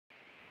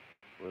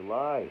We're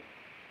live.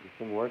 This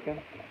thing working?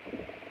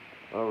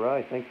 All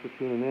right, thanks for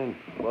tuning in.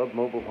 Love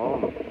mobile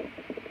homes.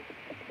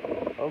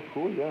 Oh,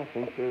 cool, yeah, I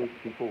think there's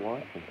people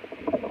watching.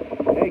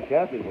 Hey,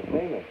 Kathy, we're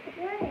famous.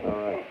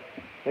 All right.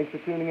 Thanks for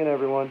tuning in,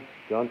 everyone.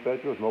 John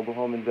Fedro with Mobile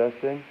Home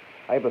Investing.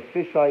 I have a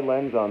fisheye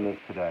lens on this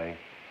today,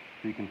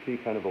 so you can see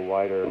kind of a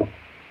wider, you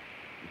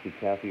see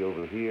Kathy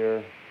over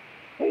here.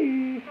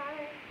 Hey!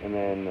 Hi. And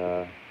then,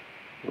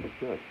 pretty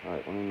good. All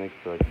right, let me make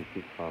sure I can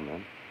see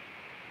comments.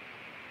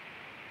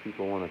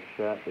 People want to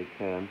chat, they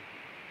can.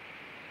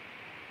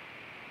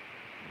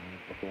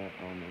 Chat,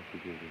 all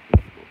messages are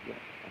visible. Yeah,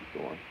 let's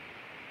go on.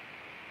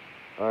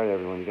 All right,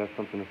 everyone, you got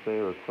something to say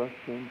or a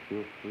question?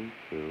 Feel free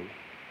to.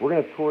 We're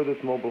going to tour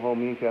this mobile home.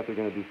 Me and Kathy are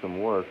going to do some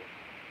work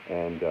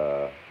and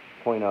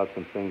point out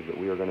some things that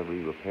we are going to be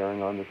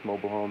repairing on this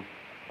mobile home.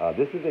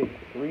 This is a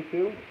 3.2?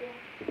 Yeah.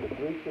 It's a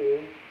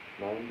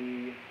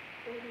 3.2,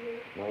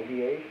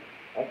 98.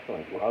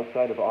 Excellent. We're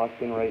outside of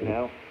Austin right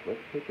now. Let's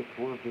take a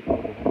tour of this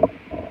mobile home.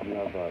 Do you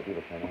have a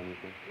pen on you,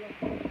 please? Yeah.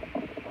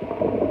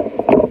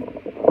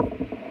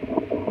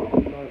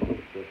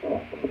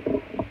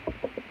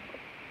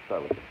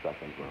 Start with the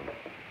second room.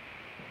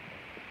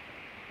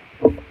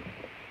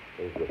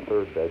 There's the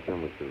third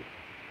bedroom, which is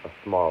a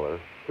smaller,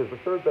 because the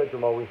third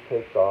bedroom always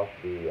takes off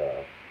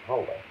the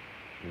hallway.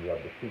 You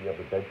have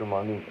the bedroom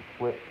on the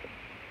split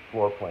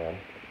floor plan,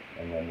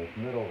 and then this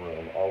middle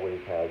room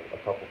always has a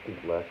couple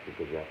feet less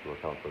because you have to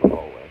account for the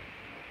hallway.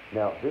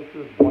 Now, this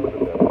is one of the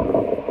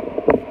bedrooms.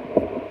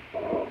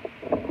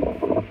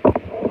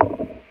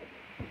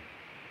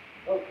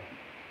 Okay,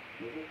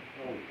 this is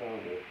how we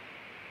found it.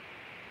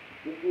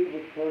 This lead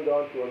was turned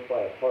on to us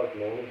by a park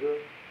manager.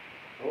 I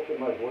hope that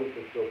my voice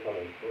is still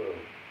coming through.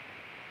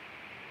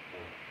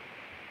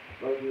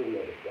 Right here we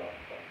have a stop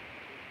spot.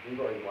 You've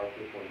already marked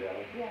this one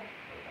down? Yeah.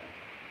 Okay.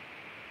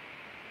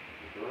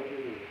 So right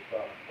here there's a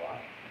stop spot.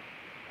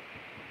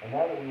 And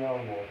now that we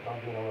own this, I'm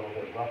being a little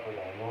bit rougher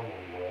than I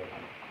normally would.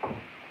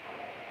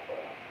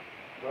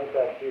 Right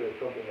back here is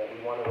something that we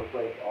want to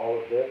replace all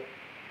of this.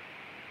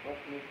 What's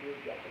this here?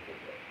 Yeah, that's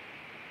it.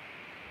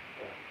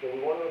 So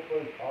we want to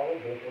replace all of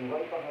this, and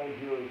right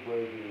behind here is where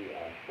the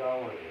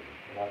shower is.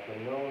 And that's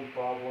a known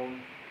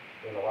problem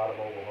in a lot of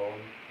mobile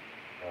homes.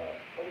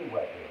 Any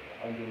wet area,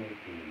 underneath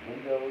the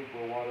windows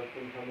where water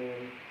can come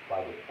in,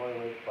 by the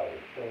toilets, by the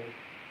sink,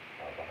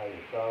 behind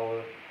the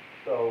shower.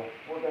 So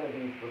we're going to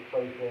be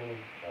replacing,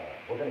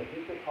 we're going to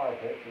keep the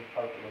carpet. This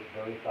carpet looks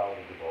very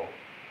salvageable.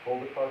 Pull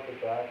the carpet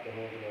back, the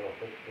handyman will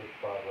fix this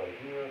spot right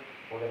here.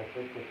 We're going to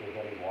fix if there's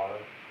any water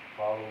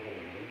problems,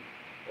 any leaks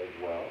as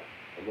well.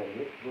 And then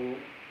this room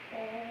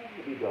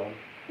will be done.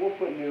 We'll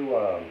put new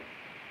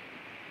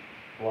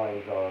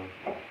blinds on.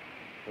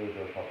 Those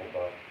are a couple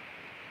bucks.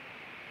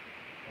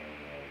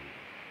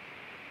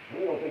 And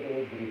we don't think it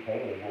needs to be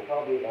painted. We'll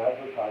probably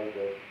advertise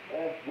it.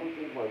 We'll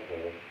see what's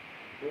there.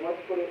 We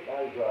might put it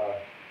as,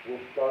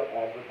 we'll start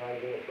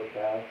advertising it for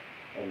cash,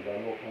 and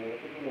then we'll paint it.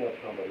 Because we may have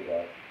somebody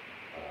that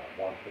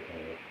wants to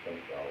paint it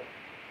themselves.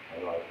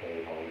 I know I've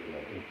painted homes and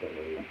then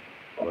instantly,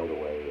 right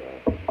away,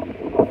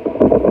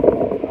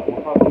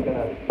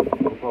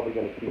 we're probably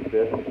gonna keep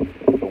this,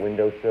 the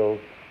windowsills.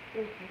 I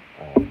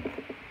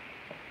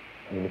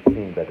mean, it's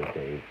seen better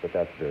days, but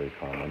that's very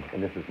common,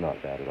 and this is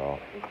not bad at all.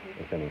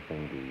 If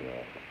anything,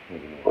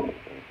 maybe more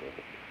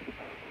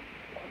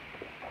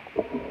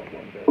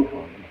very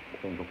common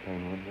single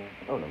pane window.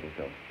 Oh no, there's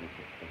no.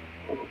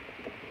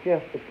 Yeah,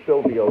 it's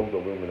still the old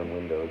aluminum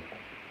windows,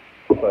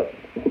 but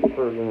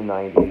for in the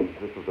 90s,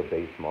 this was a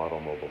base model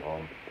mobile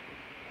home.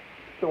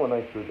 Still a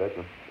nice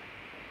 3-bedroom.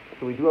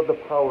 So we do have the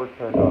power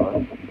turned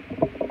on.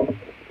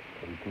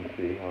 You can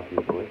see,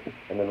 obviously.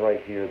 And then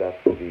right here,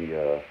 that's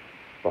the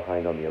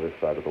behind on the other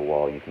side of the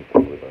wall. You can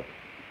see where the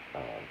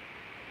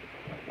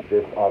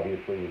this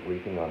obviously is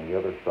leaking on the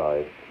other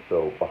side.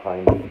 So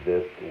behind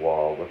this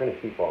wall, we're going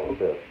to keep all of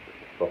this.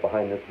 But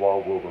behind this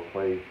wall, we'll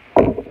replace.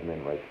 And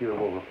then right here,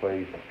 we'll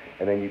replace.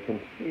 And then you can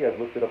see, I've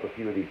lifted up a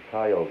few of these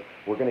tiles.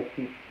 We're going to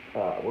keep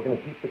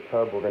the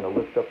tub. We're going to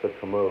lift up the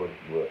commode.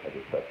 I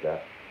just touched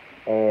that.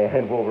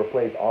 And we'll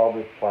replace all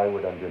this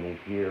plywood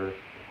underneath here.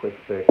 Quick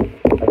fix.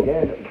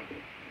 Again,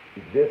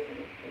 this,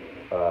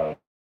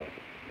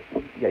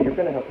 yeah, you're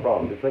going to have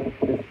problems. It's like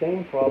the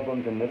same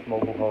problems in this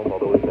mobile home,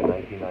 although it's a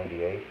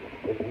 1998.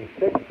 If we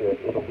fix it,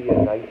 it'll be a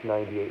nice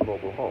 98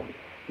 mobile home.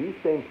 These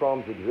same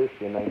problems exist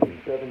in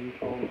 1970s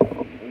homes,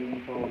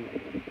 1980s homes,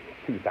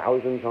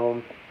 2000s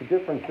homes. The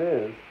difference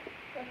is...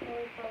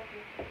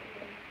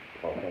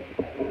 Oh, thank you.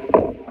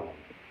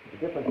 The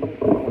difference is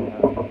you only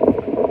have a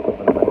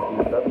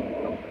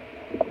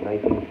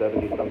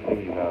 1970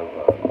 something, you have,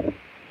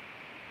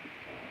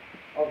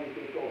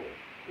 obviously it's older.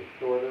 It's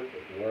shorter,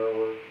 it's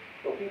narrower.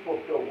 So people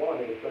still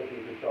want it, especially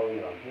if you're selling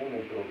it on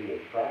payments, it'll be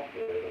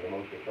attractive, and the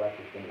most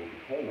attractive thing will be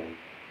payments.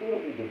 So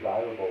it'll be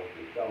desirable if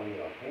you're selling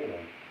it on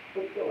payments,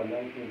 but still a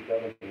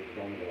 1970 is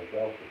only going to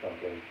sell for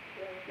something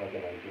like a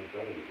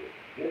 1970 is.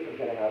 This is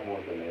going to have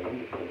more demand.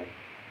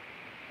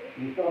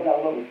 You still got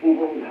a little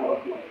single now.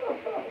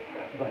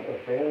 Like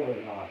the fan was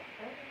not.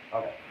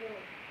 Okay.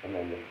 And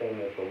then the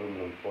stainless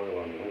aluminum foil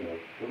on the window.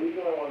 The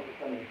reason I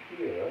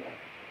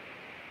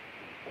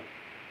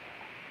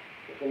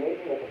It's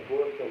amazing that the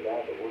floor is so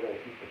bad, but we're going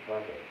to keep the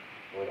carpet.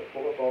 We're going to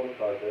pull up all the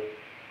carpet,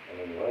 and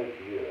then right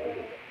here, I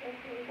just,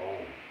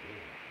 oh,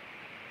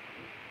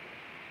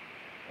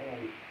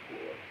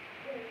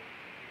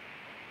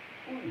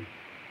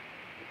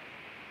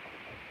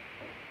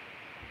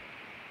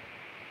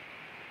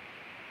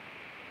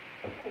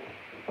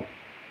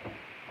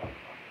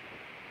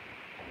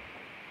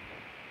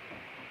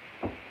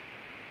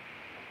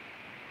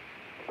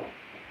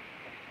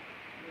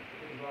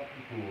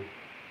 cool.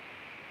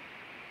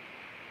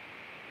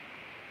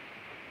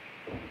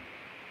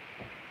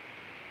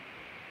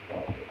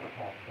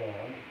 Tap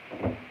down.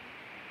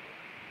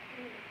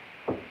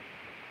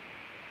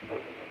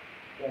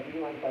 Yeah, do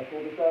you mind if I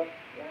pull this up?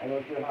 Yeah. I know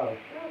it's your house.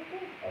 No, it's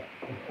good.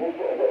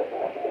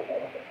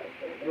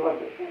 You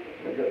want it?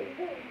 You're good.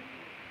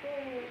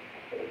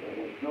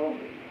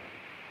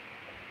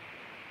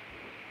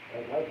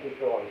 I'd like to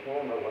show on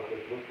camera what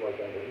this looks like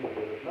underneath,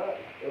 but it's not.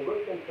 It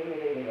looks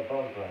intimidating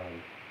above ground,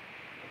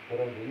 but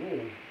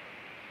underneath,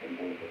 it's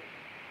amazing.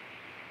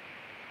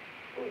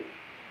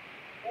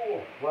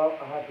 Oh, well,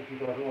 I have to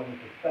keep everyone in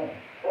suspense.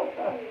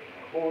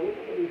 Well, this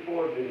is a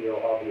before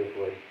video,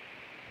 obviously.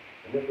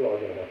 And this is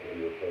all going to have to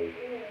be replaced.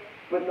 Yeah.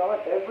 But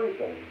not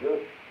everything,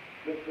 just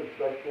the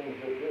sections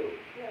that do.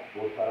 Yeah.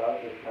 We'll cut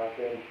out this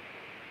half-inch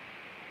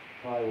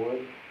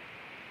plywood,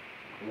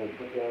 and then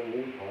put down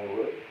new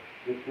plywood,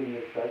 just in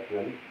this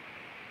section.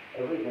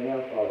 Everything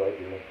else all right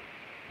here.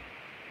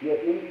 Yeah,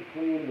 in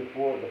between the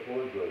floor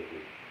braces.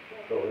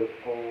 Yeah. So this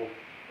whole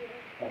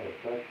kind of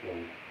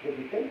section. If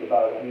you think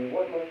about it, I mean,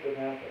 what must have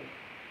happened?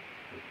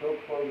 It's so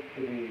close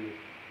to the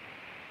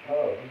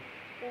tub.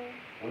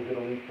 Yeah. Was it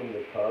a leak from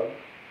the tub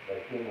that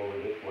came over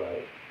this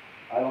way?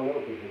 I don't know,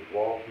 because this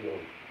wall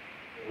feels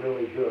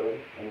really good,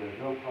 and there's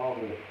no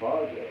problem in the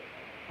closet.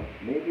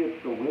 Maybe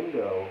it's the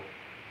window.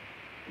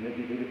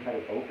 Maybe did it kind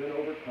of open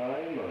over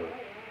time, or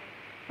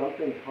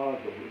something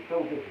caused it. It's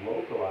so just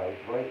localized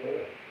right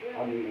there.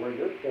 Yeah. I mean, where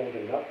you're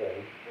standing,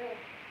 nothing.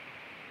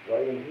 Yeah.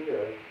 Right in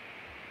here.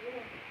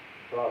 Yeah.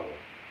 Problem.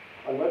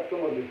 Unless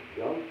someone just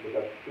jumps, but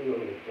that's true. I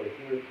mean, it's like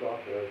here,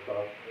 soft, there,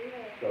 soft. Yeah.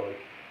 So it's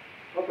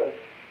okay.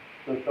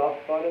 So soft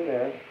spot in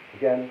there.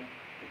 Again,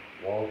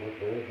 walls look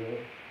very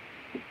good.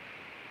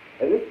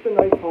 And this is a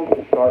nice home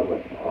to start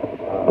with. This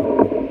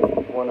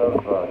is one of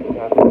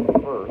Catherine's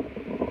first.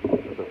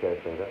 It's okay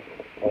to say that.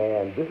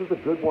 And this is a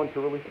good one to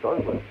really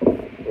start with.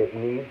 It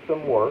needs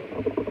some work,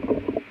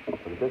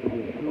 but it doesn't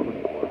need too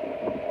much work.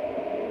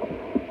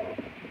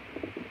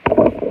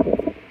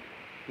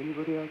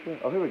 Anybody out there?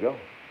 Oh, here we go.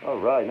 All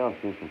right, now I'm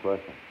seeing some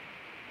questions.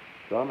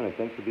 Dominic,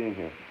 thanks for being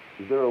here.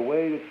 Is there a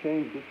way to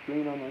change the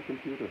screen on my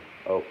computer?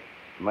 Oh,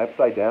 am I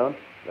upside down?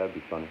 That'd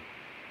be funny.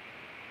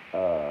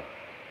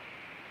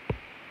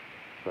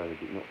 Try to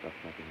do, no, that's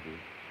not going to do it.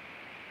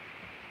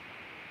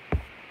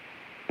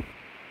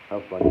 How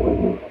funny was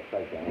you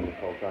upside down this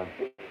whole time?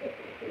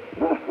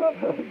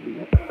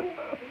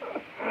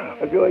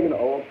 I feel like an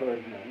old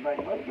person. Like,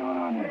 what's going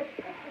on here?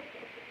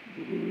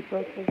 Did you eat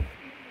breakfast?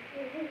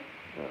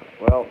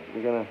 Well,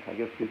 you're gonna, I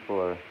guess people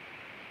are,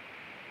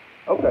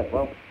 okay,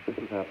 well, this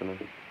is happening.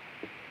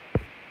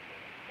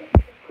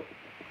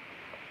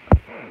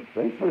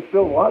 Thanks for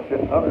still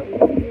watching. All right.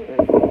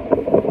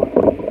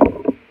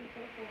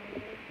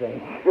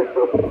 Thank you.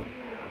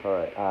 All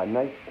right,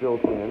 nice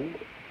built in.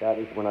 That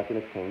is, we're not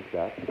going to change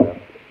that.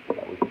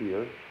 That was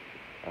here.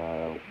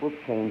 We'll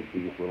change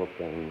these little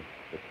things,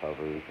 the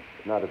covers.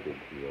 Not a big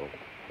deal.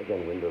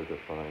 Again, windows are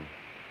fine.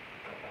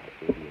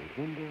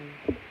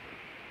 Windows.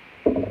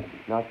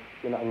 Not,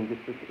 you know, I mean, this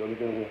is the only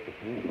thing we have to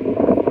change.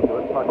 So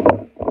let's talk about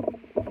it.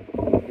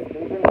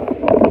 Kitchens are nice.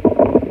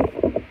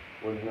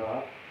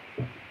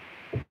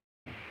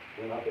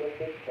 We're not going to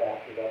fix that,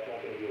 because that's not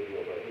going to be a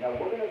deal breaker. Now,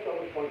 we're going to sell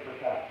this one for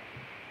cash.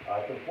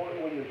 It's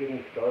important when you're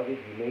getting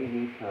started, you may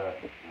need to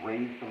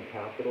raise some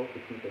capital to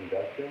keep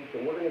investing.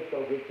 So we're going to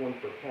sell this one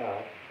for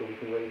cash so we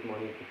can raise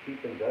money to keep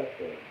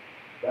investing.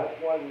 That's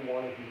why we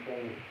want to do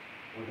things,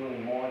 we're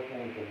doing more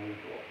things than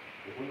usual.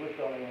 If we were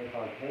selling this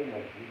on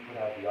payments, we would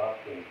have the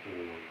option to,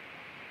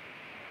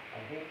 I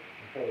hate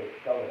to say it,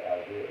 sell it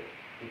as is,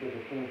 because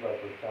it seems like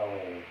we're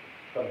selling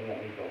something that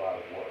needs a lot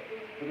of work.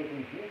 But if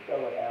we do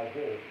sell it as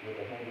is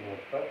with a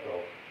handyman special,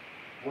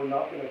 we're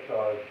not going to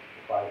charge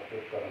 $5,000,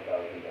 $6,000,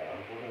 $7,000 down.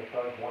 We're going to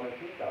charge $1,000 or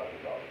 $2,000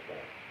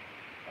 down.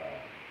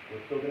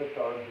 We're still going to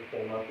charge the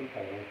same monthly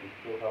payments. We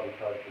still probably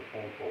charge the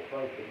same full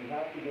price. But you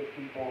have to get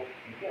people.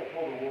 You can't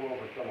pull the wool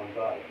over someone's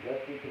eyes.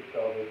 Yes, we could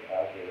sell this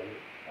as is,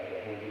 as a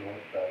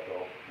handyman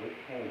special with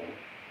payments.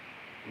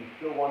 We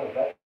still want to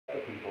vet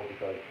the people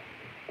because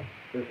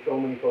there's so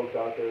many folks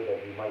out there that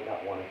you might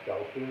not want to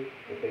sell to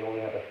if they only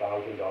have $1,000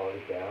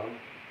 down.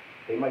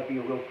 They might be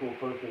a real cool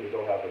person to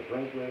go have a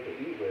drink with or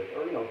eat with,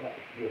 or, you know,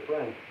 be a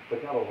friend, but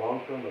to have a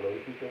long-term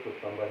relationship with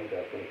somebody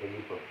that's going to pay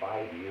you for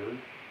 5 years.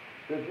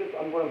 There's just,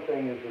 what I'm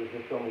saying is there's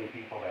just so many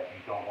people that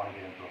you don't want to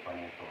get into a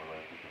financial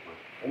relationship with.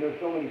 And there's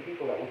so many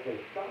people that will say,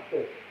 stop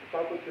this,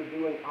 stop what you're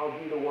doing, I'll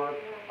do the work,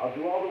 I'll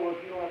do all the work,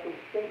 you don't have to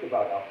think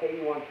about it, I'll pay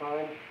you on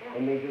time,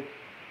 and they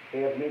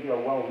have maybe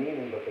are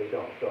well-meaning, but they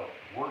don't. So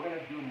we're going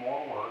to do more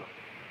work,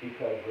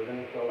 because we're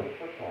going to sell this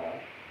for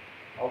cash,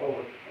 although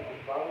we're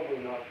probably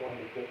not going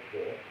to fix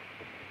this.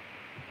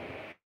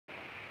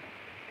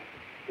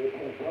 It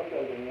can plug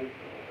underneath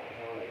the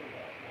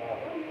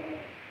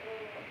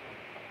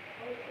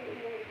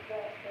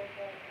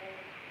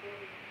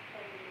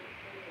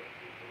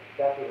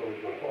that's what it was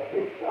before.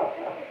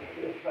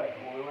 It's like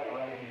glue it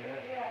right here,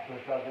 so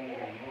it doesn't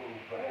even move,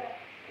 but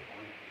it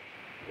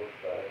looks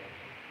better.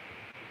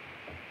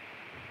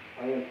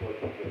 I am sure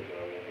it's good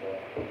on this.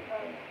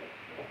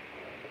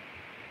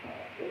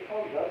 This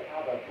home does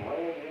have a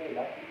brand new,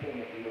 that's the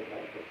thing that we were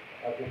mentioning.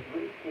 The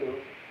 3-2,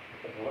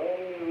 a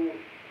brand new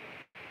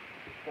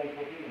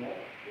central heating unit.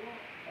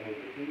 I mean,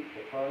 the heat,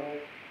 the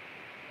furnace,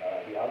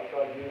 the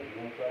outside unit,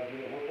 the inside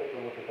unit. We'll take a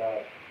look at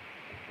that.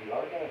 We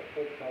are going to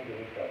fix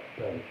underneath that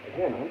thing.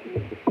 Again,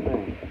 underneath the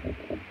thing,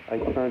 I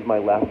turned my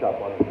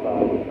laptop on its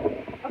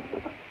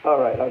side. All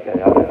right, okay.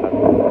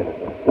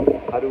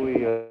 How do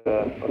we,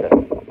 okay.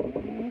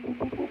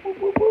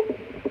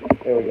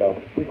 There we go.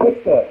 We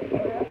fixed that.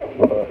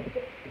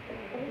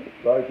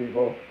 Sorry,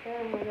 people.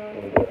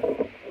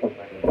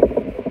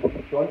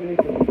 So underneath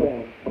the thing,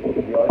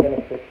 we are going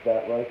to fix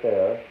that right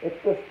there. It's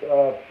just,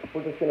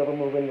 we're just going to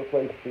remove and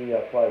replace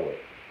the plywood.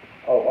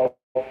 Oh,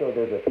 also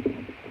there's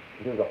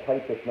a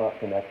pipe that's not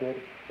connected.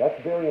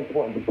 That's very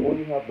important. Before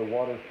you have the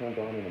water turned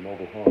on in a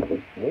mobile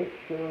home, make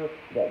sure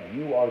that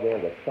you are there,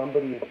 that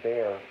somebody is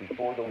there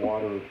before the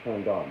water is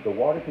turned on. The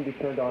water can be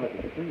turned on at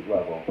the street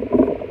level,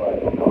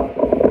 but not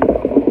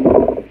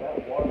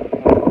that water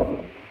turned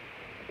on.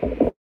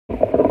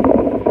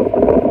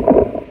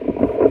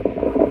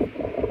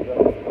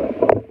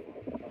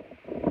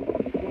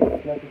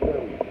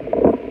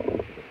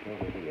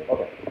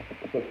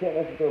 Can't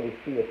necessarily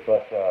see it,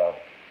 but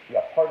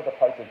yeah, part of the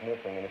pipe is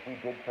missing, and if we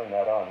did turn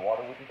that on,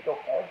 water would just go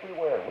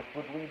everywhere, which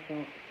would lead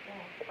to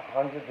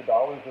hundreds of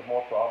dollars of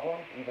more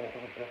problems, even if it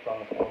was just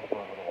on the floor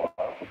for a little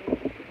while.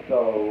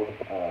 So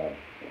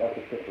that's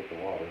a tip with the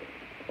water.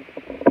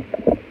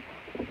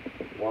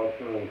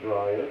 Washer and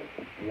dryer.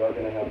 We are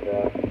going to have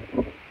that.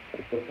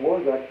 The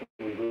floor is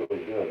actually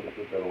really good.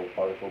 This is that old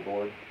particle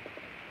board.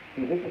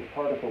 See, this is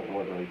particle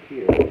board right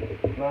here.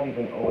 It's not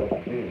even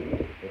OSB.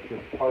 It's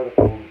just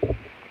particles.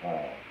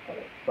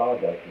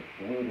 Sawdust is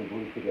glued and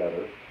glued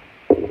together,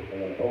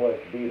 and then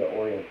OSB, the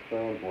Orient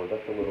strand board,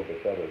 that's a little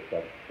bit better. It's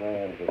got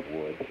strands of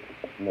wood,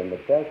 and then the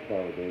best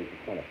nowadays is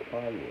kind of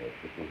plywood,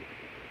 which is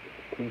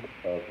a piece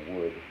of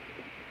wood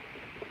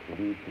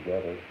glued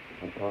together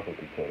on top of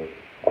each other.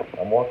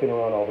 I'm walking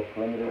around all the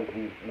perimeters.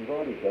 We've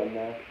already done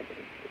that.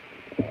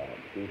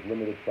 There's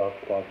limited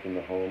soft spots in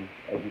the home.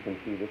 As you can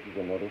see, this is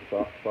another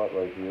soft spot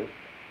right here.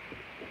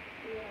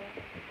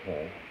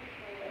 Okay.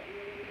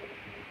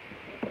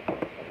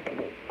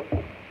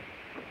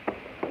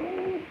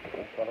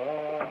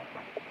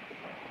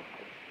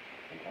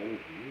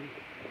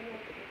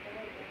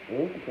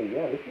 Interesting,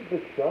 yeah, this is the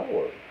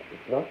shower.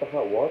 It's not the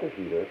hot water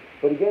heater,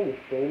 but again, the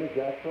same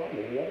exact problem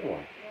as the other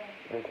one.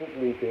 And it's just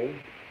leaking.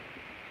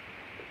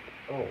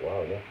 Oh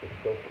wow, that's just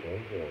so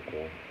strange right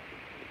there.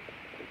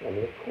 I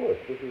mean, of course,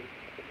 this is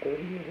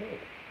 30 years old.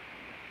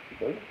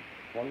 30?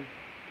 20?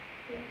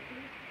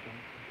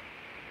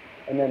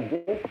 And then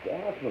this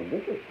bathroom,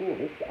 this is cool.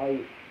 This,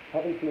 I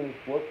haven't seen this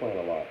floor plan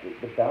a lot.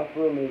 The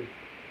bathroom is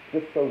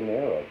just so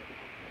narrow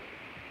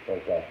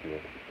right back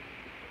here.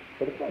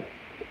 But it's nice.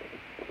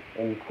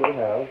 And you still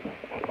have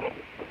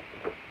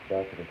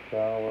back to the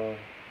shower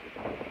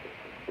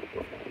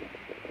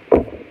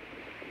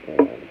and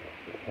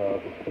the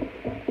tub.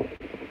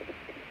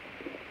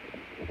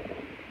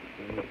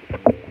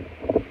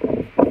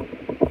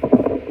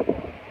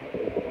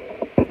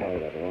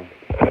 Alright, everyone.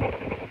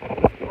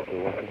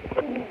 Still working?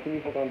 Can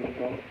you hold on to this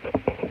one?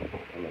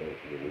 I'm going to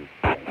release.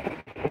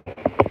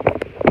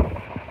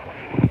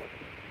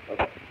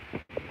 Okay.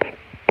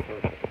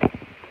 Perfect.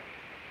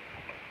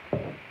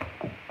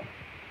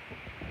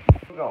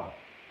 We're going.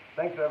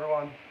 Thanks,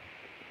 everyone.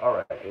 All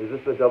right. Is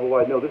this a double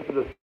wide? No, this is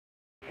a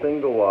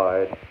single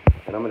wide,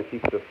 and I'm going to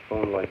keep the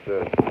phone like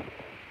this.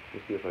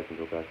 Let's see if I can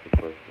go back to the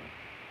first one.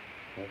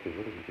 Actually,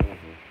 what are we doing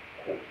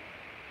here?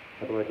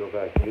 How do I go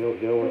back? Do you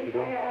know what to do?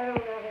 I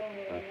don't have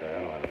any. Okay, I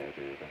don't know how to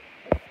do either.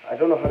 I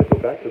don't know how to go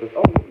back to this.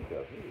 Oh, here we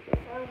go. Here we go.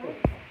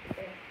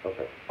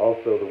 Okay.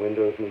 Also, the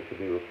windows need to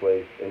be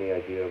replaced. Any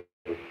idea of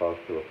the cost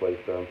to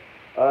replace them?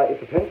 It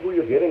depends where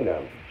you're getting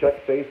them.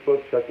 Check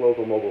Facebook, check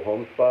local mobile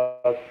home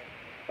spots.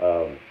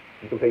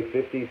 You can pay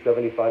 $50,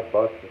 $75,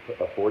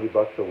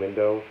 $40 a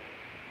window.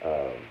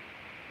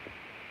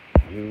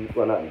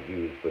 Well, not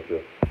used, but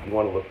just you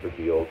want to look for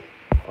deals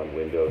on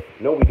windows.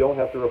 No, we don't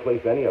have to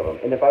replace any of them.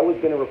 And if I was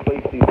going to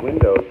replace these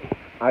windows,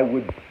 I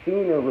would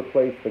sooner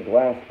replace the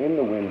glass in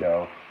the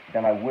window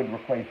than I would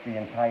replace the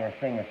entire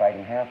thing if I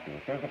didn't have to.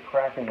 If there's a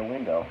crack in the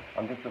window,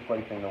 I'm just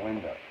replacing the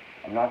window.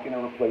 I'm not going to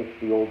replace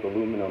the old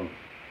aluminum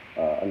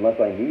unless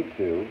I need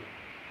to,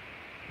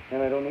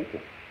 and I don't need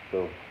to.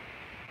 So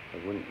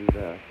I wouldn't do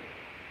that.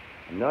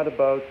 I'm not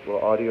about, well,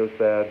 audio's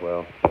bad.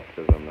 Well, that's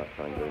because I'm not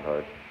trying very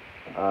hard.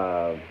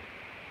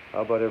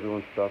 How about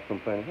everyone stop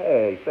complaining?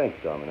 Hey, thanks,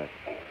 Dominic.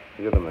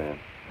 You're the man.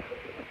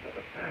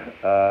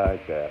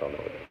 Okay, I don't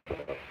know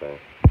what I'm saying.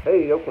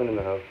 Hey, Oakland in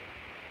the house.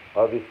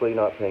 Obviously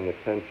not paying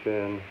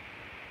attention.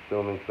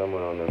 Filming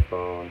someone on their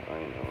phone. I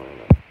know.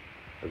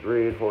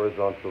 Agreed,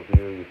 horizontal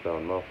view, you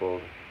sound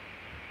muffled.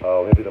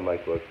 Oh, maybe the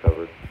mic was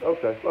covered.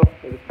 Okay, well,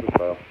 hey, this is a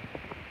file.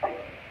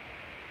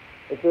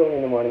 It's early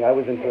in the morning. I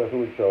wasn't sure who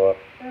would show up.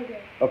 Okay.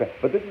 Okay,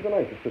 but this is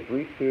nice. It's a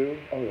 3-2.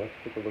 Oh, let's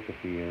take a look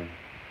at the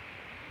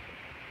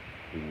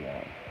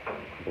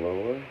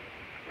blower.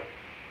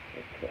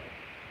 Okay.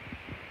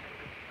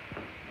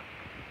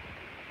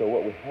 So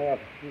what we have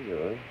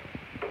here...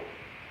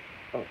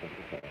 Oh, that's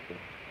fantastic.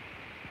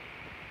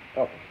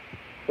 Okay.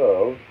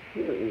 So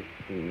here is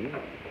the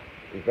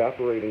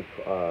evaporating...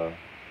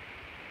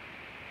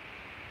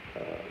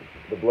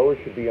 the blower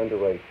should be under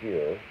right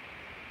here.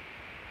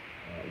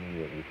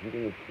 You have your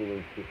heating and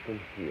cooling system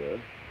here.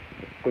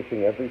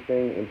 Pushing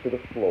everything into the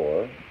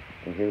floor.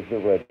 And here's the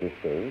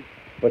registers.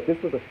 But this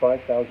was a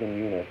 $5,000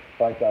 unit,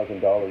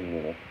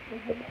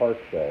 the park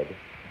said.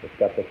 It's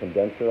got the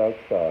condenser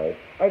outside.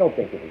 I don't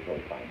think it was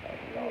really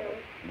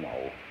 $5,000.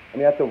 No. I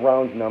mean, that's a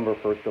round number,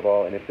 first of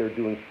all, and if they're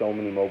doing so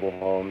many mobile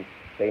homes,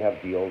 they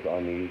have deals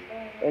on these,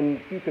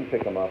 and you can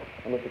pick them up,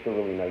 unless it's a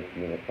really nice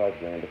unit,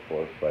 $5,000, of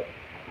course, but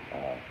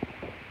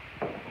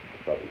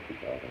probably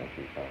 2,000 or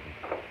 3,000.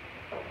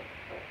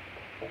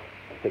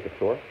 Take a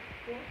tour?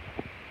 Yeah.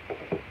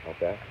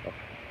 Okay.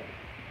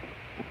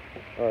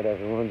 All right,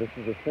 everyone, this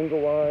is a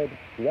single wide.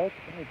 The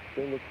outside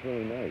still looks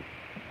really nice.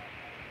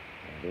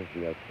 There's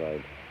the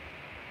outside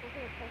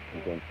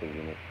condenser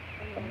unit.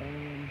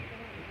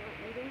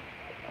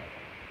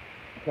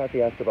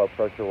 Kathy asked about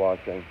pressure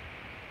washing.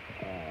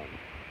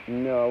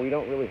 No, we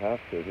don't really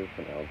have to. There's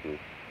some algae.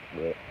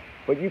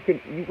 But we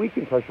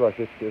can pressure wash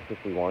this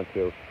if we want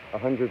to.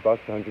 $100,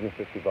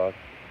 $150.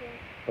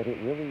 But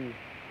it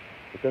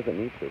doesn't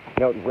need to.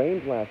 Now, it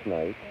rained last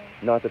night.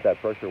 Not that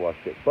pressure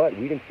washed it, but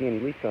we didn't see any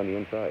leaks on the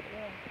inside.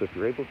 So if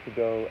you're able to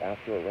go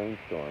after a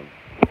rainstorm,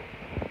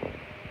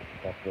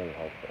 that's very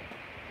helpful.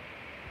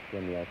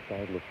 Again, the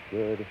outside looks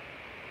good.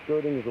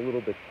 Skirting is a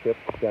little bit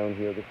chipped down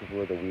here. This is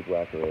where the weed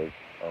whacker is,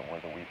 or where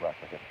the weed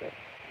whacker gets it.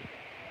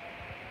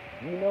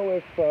 Do you know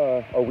if,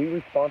 are we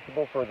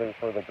responsible for the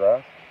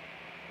grass?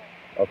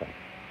 Okay.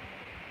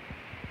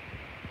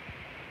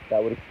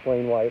 That would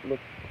explain why it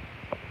looks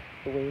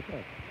the way it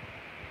does.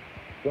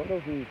 Don't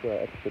know whose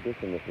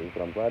expedition this is,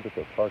 but I'm glad that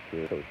they're parked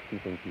here, so it's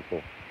keeping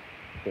people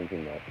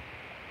thinking that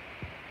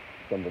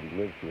somebody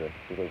lives here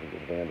so it doesn't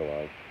get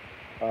vandalized.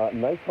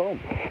 Nice home.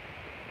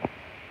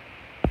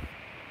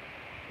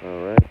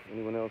 All right.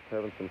 Anyone else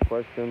having some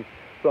questions?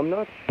 So I'm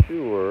not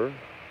sure.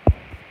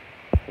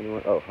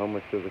 How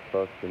much does it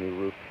cost the new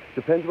roof?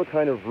 Depends what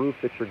kind of roof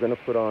that you're going to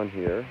put on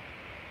here.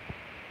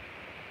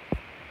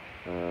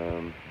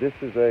 This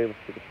is let's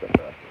take a step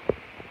back.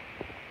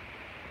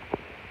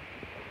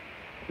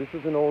 This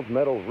is an old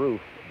metal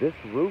roof. This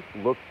roof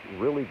looks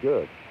really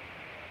good.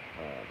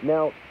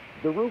 Now,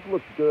 the roof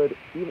looks good,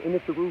 and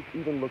if the roof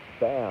even looks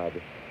bad,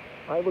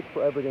 I look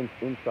for evidence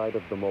inside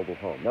of the mobile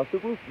home. Now, if the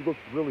roof looks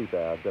really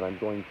bad, then I'm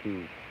going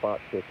to spot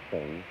fix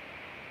things.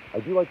 I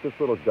do like this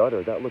little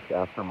gutter. That looks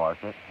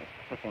aftermarket. It's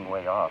sticking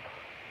way off.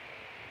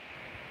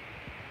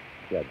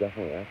 Yeah,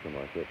 definitely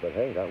aftermarket, but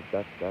hey,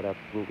 that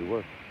absolutely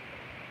works.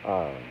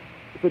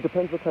 So it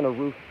depends what kind of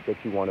roof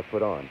that you want to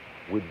put on.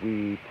 Would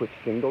we put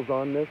shingles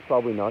on this?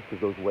 Probably not,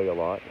 because those weigh a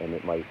lot, and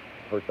it might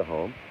hurt the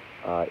home.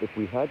 If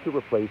we had to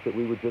replace it,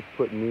 we would just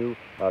put new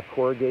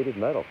corrugated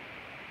metal.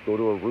 Go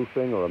to a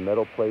roofing or a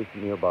metal place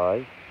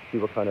nearby, see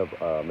what kind of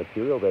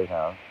material they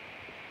have.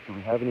 Do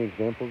we have any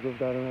examples of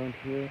that around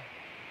here?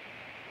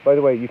 By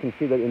the way, you can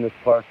see that in this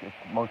park, it's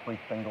mostly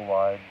single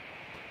wide,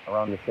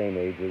 around the same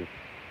ages,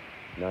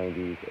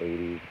 90s,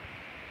 80s.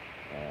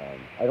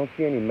 I don't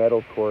see any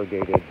metal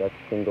corrugated. That's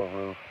single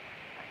roof.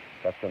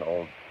 That's an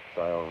old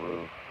style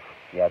roof.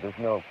 Yeah, there's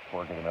no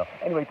corrugated metal.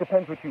 Anyway, it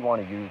depends what you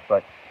want to use,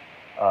 but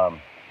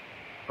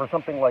for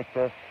something like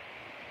this,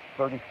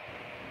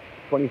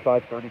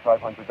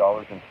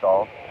 $3,500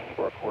 installed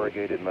for a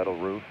corrugated metal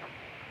roof.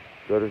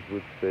 Gutters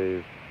would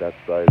save that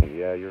siding.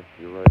 Yeah, you're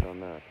right on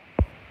that.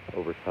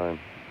 Over time.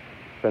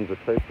 Depends what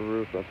type of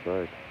roof. That's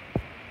right.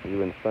 Are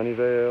you in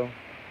Sunnyvale?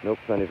 Nope,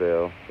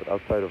 Sunnyvale, but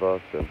outside of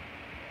Austin.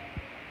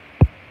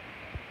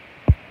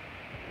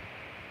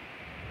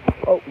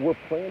 Oh, we're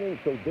planning,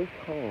 so this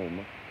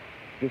home,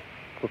 just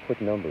for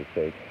quick numbers'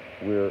 sake,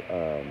 we're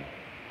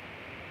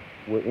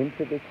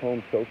into this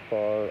home so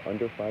far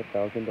under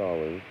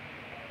 $5,000.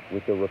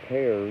 With the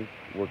repairs,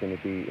 we're going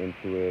to be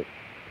into it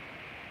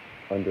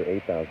under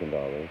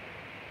 $8,000.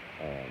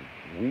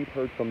 We've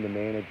heard from the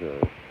manager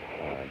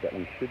that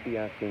we should be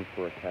asking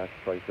for a cash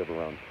price of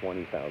around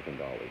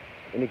 $20,000.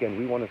 And again,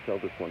 we want to sell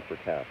this one for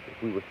cash.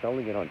 If we were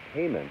selling it on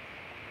payments,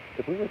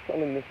 I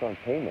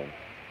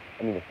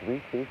mean, a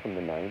 3.2 from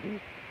the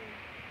 90s,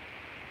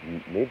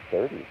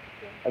 mid-30s.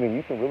 I mean,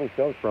 you can really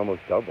sell it for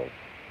almost double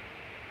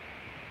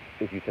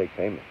if you take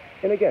payments.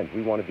 And again,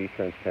 we want to be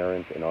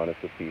transparent and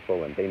honest with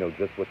people, and they know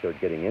just what they're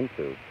getting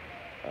into.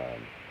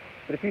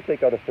 But if you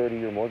take out a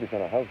 30-year mortgage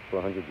on a house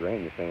for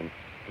 $100,000, you're paying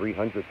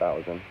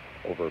 $300,000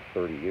 over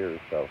 30 years.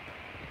 So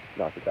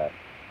Not that that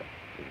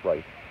is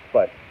right.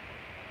 But,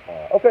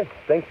 okay,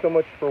 thanks so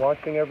much for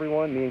watching,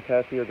 everyone. Me and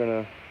Cassie are going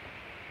to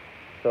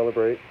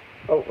celebrate.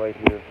 Oh, right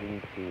here. We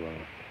need to,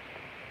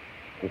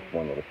 just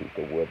one little piece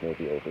of wood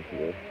maybe over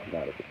here.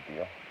 Not a big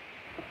deal.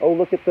 Oh,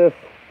 look at this.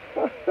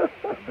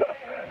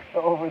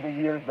 Over the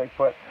years, they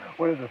put,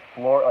 what is this,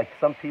 floor, like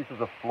some pieces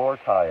of floor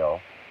tile,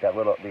 that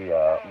little,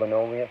 the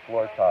linoleum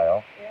floor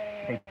tile.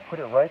 They put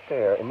it right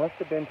there. It must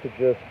have been to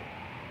just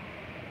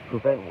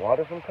prevent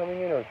water from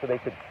coming in, or so they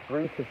could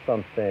screw to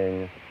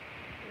something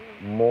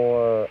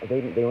more.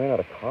 They ran out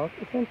of caulk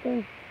or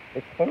something.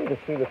 It's funny to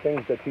see the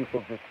things that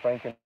people just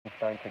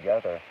Frankenstein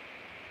together.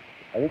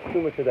 I think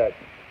too much of that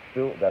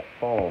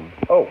foam.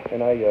 Oh,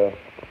 and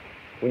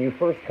when you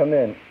first come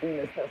in, we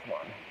missed this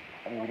one.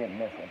 I mean, we didn't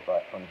miss it,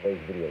 but on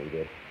today's video we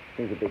did.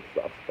 Here's a big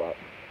soft spot.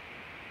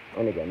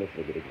 And again, this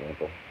is a good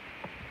example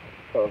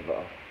of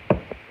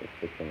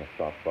fixing a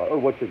soft spot, or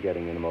what you're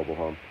getting in a mobile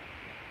home.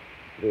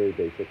 Very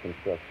basic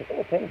construction.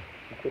 Oh, penny.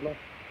 Good luck.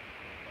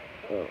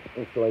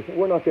 Insulation.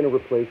 We're not going to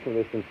replace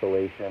this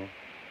insulation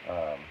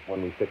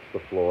when we fix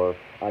the floor.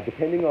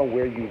 Depending on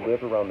where you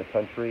live around the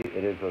country,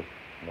 it is a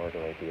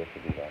smarter idea to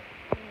do that.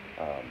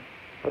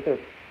 But there's,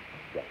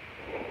 yeah,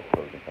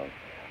 pros and cons.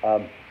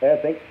 And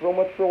thanks so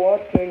much for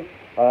watching.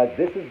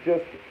 This is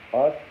just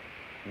us.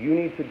 You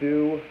need to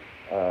do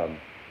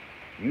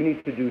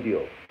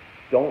deals.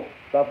 Don't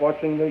stop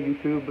watching the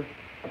YouTube,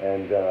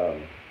 and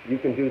you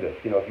can do this.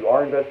 You know, if you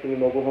are investing in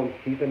mobile homes,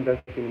 keep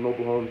investing in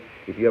mobile homes.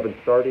 If you haven't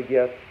started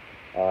yet,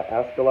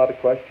 ask a lot of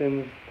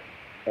questions,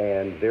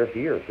 and they're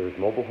here. There's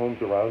mobile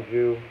homes around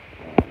you,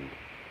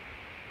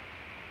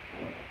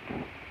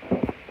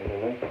 and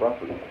they're nice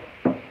properties.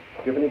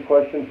 If you have any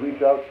questions,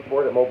 reach out,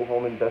 support at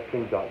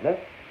mobilehomeinvesting.net.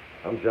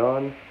 I'm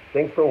John.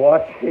 Thanks for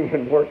watching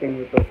and working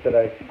with us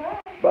today.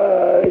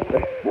 Bye.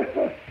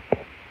 Bye.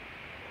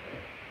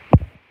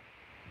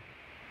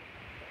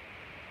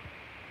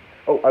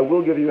 Oh, I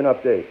will give you an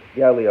update.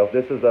 Yeah, Leo,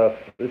 this is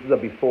a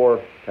before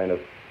kind of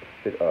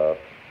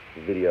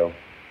video.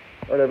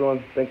 All right,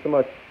 everyone. Thanks so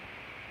much.